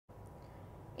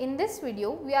In this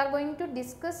video, we are going to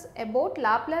discuss about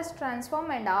Laplace transform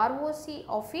and ROC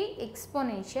of a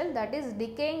exponential, that is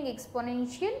decaying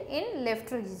exponential in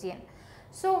left region.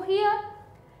 So, here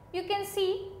you can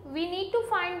see we need to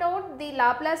find out the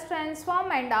Laplace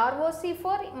transform and ROC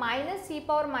for minus e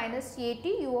power minus at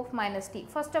u of minus t.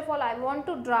 First of all, I want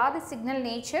to draw the signal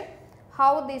nature,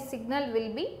 how this signal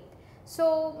will be.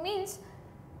 So, means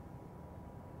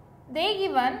they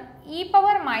given e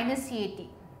power minus at.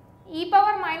 E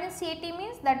power minus at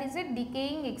means that is a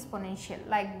decaying exponential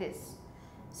like this.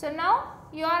 So, now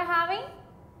you are having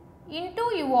into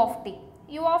u of t.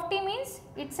 U of t means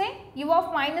it is a u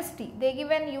of minus t. They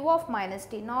given u of minus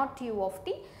t, not u of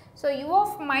t. So, u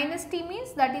of minus t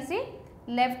means that is a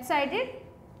left sided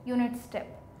unit step.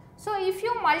 So, if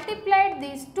you multiply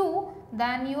these two,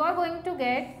 then you are going to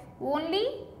get only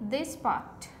this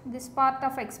part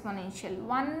of exponential.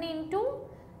 1 into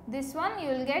this one, you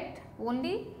will get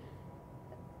only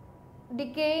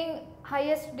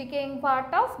highest decaying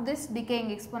part of this decaying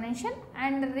exponential,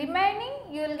 and remaining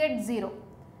you will get 0.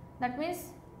 That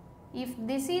means, if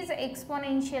this is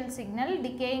exponential signal,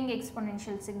 decaying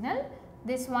exponential signal,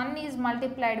 this one is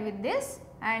multiplied with this,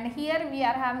 and here we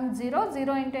are having 0,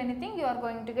 0 into anything, you are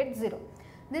going to get 0.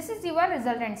 This is your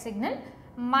resultant signal.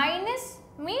 Minus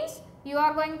means you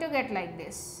are going to get like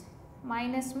this.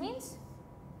 Minus means,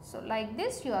 so like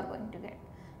this you are going to get.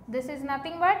 This is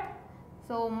nothing but,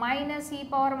 so minus e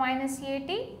power minus at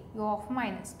u of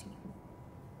minus t.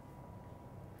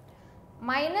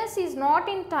 Minus is not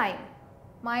in time,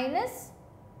 minus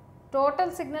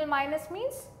total signal minus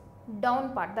means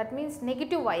down part, that means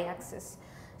negative y axis.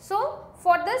 So,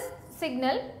 for this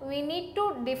signal we need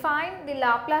to define the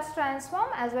Laplace transform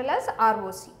as well as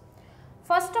ROC.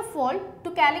 First of all,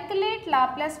 to calculate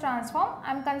Laplace transform,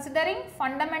 I am considering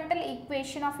fundamental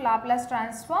equation of Laplace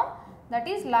transform, that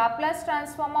is Laplace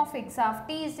transform of x of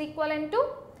t is equivalent to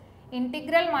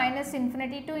integral minus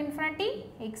infinity to infinity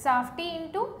x of t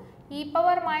into e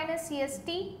power minus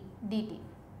st dt.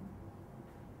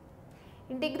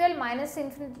 Integral minus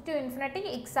infinity to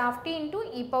infinity x of t into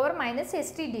e power minus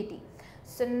st dt.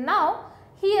 So, now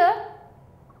here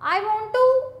I want to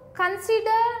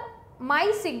consider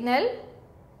my signal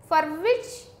for which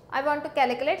I want to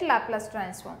calculate Laplace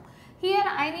transform. Here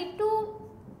I need to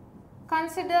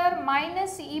consider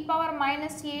minus e power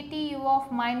minus at u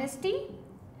of minus t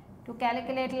to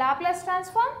calculate Laplace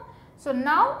transform. So,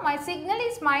 now my signal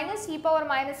is minus e power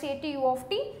minus at u of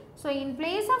t. So, in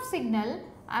place of signal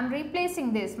I am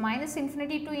replacing this minus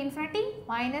infinity to infinity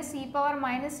minus e power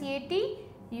minus at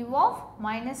u of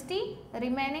minus t,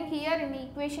 remaining here in the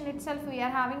equation itself we are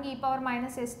having e power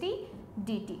minus st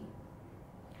dt.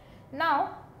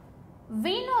 Now,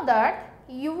 we know that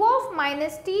u of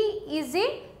minus t is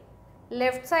a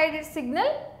left sided signal.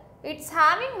 It is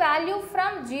having value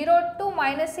from 0 to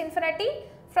minus infinity.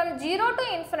 From 0 to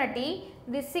infinity,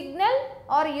 the signal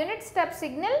or unit step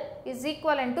signal is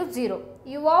equivalent to 0.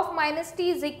 U of minus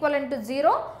t is equivalent to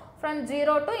 0 from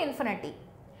 0 to infinity.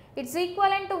 It is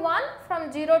equivalent to 1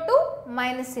 from 0 to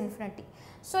minus infinity.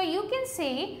 So, you can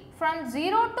say from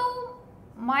 0 to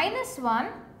minus 1,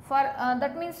 for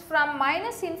that means from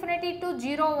minus infinity to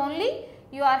 0 only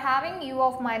you are having u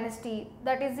of minus t,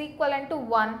 that is equivalent to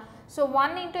 1. So,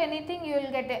 1 into anything you will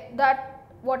get that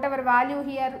whatever value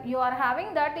here you are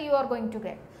having, that you are going to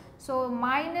get. So,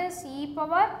 minus e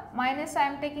power minus I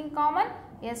am taking common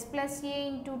s plus a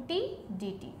into t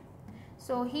dt.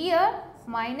 So, here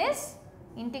minus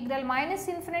integral minus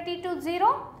infinity to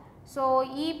 0. So,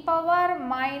 e power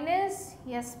minus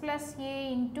s plus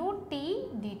a into t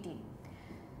dt.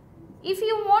 If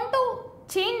you want to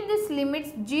change this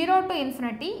limits 0 to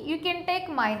infinity, you can take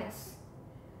minus.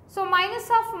 So, minus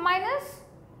of minus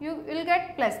you will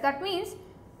get plus, that means,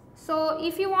 so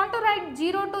if you want to write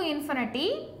 0 to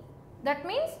infinity, that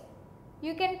means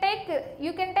you can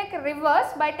take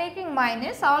reverse by taking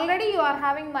minus, already you are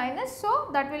having minus, so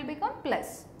that will become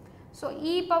plus. So,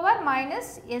 e power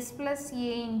minus s plus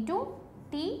a into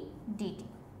t dt.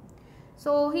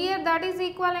 So, here that is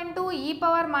equivalent to e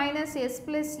power minus s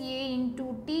plus a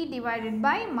into t divided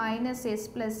by minus s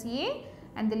plus a,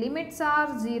 and the limits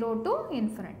are 0 to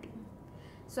infinity.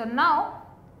 So, now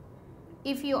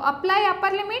if you apply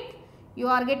upper limit, you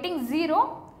are getting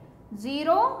 0,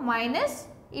 0 minus,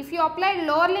 if you apply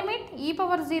lower limit e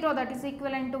power 0, that is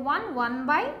equivalent to 1, 1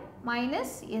 by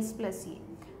minus s plus a.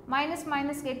 Minus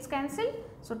minus gets cancelled.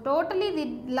 So, totally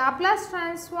the Laplace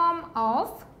transform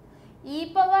of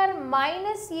e power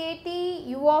minus at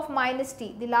u of minus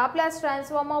t, the Laplace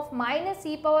transform of minus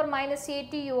e power minus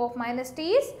at u of minus t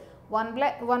is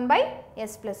 1 by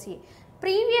s plus a.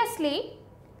 Previously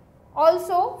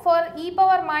also for e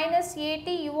power minus at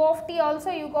u of t also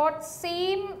you got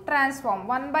same transform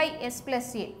 1 by s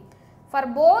plus a. For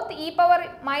both e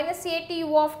power minus at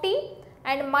u of t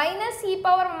and minus e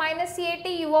power minus at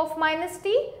u of minus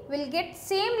t will get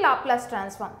same Laplace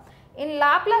transform. In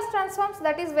Laplace transforms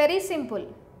that is very simple,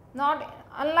 not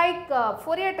unlike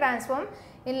Fourier transform.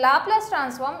 In Laplace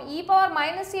transform e power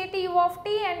minus at u of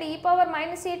t and e power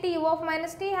minus at u of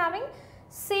minus t having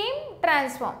same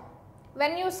transform.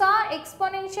 When you saw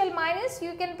exponential minus,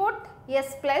 you can put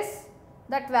s plus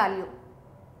that value.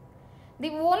 The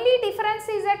only difference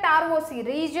is at ROC,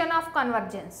 region of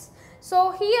convergence.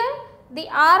 So here the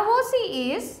ROC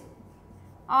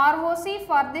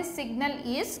for this signal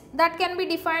is, that can be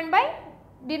defined by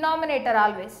denominator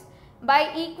always.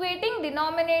 By equating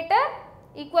denominator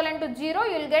equivalent to 0,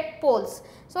 you will get poles.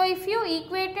 So if you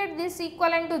equated this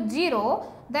equivalent to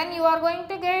 0, then you are going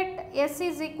to get s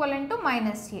is equivalent to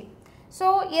minus a.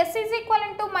 So s is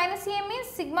equivalent to minus a means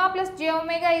sigma plus j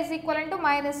omega is equivalent to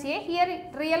minus a.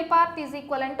 Here real part is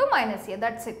equivalent to minus a,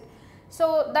 that's it.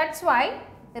 So that's why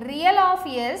real of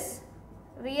s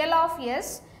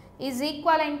is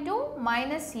equivalent to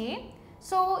minus a.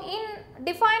 So in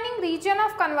defining region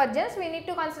of convergence, we need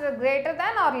to consider greater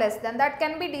than or less than. That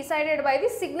can be decided by the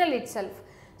signal itself.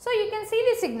 So you can see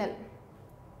the signal.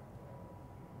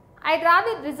 I draw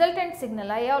the resultant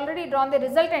signal. I already drawn the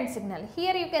resultant signal.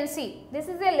 Here you can see this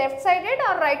is a left sided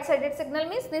or right sided signal,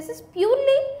 means this is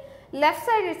purely left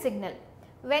sided signal.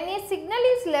 When a signal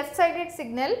is left sided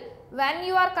signal, when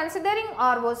you are considering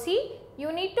ROC,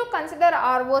 you need to consider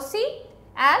ROC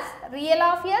as real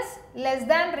of s less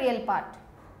than real part.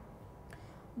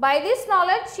 By this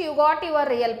knowledge you got your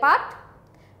real part.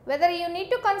 Whether you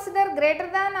need to consider greater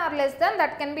than or less than,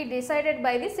 that can be decided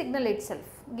by the signal itself,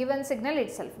 given signal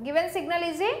itself. Given signal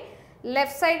is a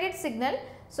left sided signal.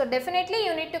 So definitely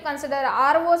you need to consider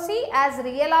ROC as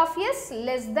real of s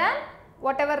less than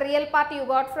whatever real part you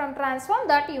got from transform,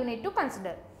 that you need to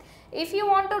consider. If you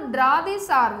want to draw this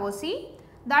ROC,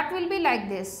 that will be like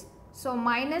this. So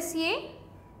minus a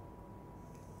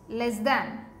less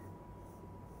than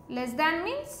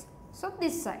means, so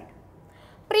this side.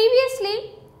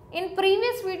 Previously, in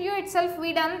previous video itself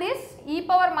we done this e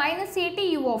power minus at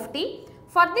u of t.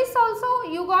 For this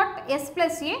also you got s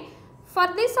plus a. For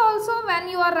this also when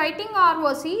you are writing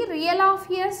ROC, real of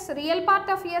s, real part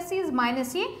of s is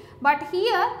minus a, but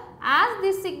here as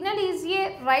this signal is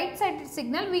a right sided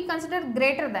signal, we consider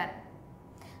greater than.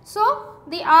 So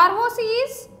the ROC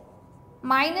is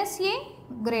minus a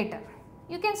greater.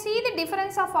 You can see the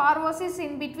difference of ROCs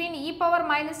in between e power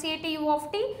minus at u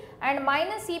of t and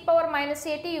minus e power minus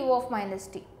at u of minus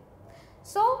t.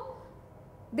 So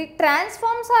the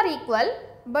transforms are equal,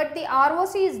 but the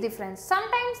ROC is different.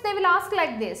 Sometimes they will ask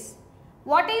like this: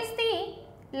 what is the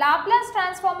Laplace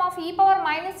transform of e power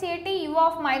minus at u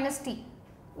of minus t,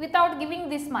 without giving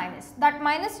this minus? That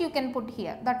minus you can put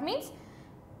here. That means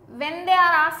when they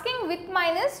are asking with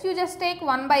minus, you just take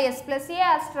 1 by s plus a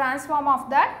as transform of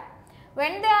that.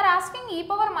 When they are asking e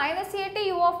power minus at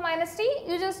u of minus t,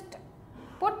 you just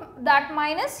put that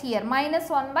minus here, minus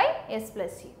 1 by s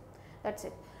plus a. That's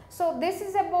it. So this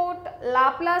is about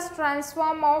Laplace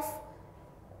transform of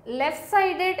left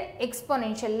sided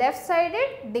exponential, left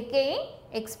sided decaying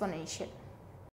exponential.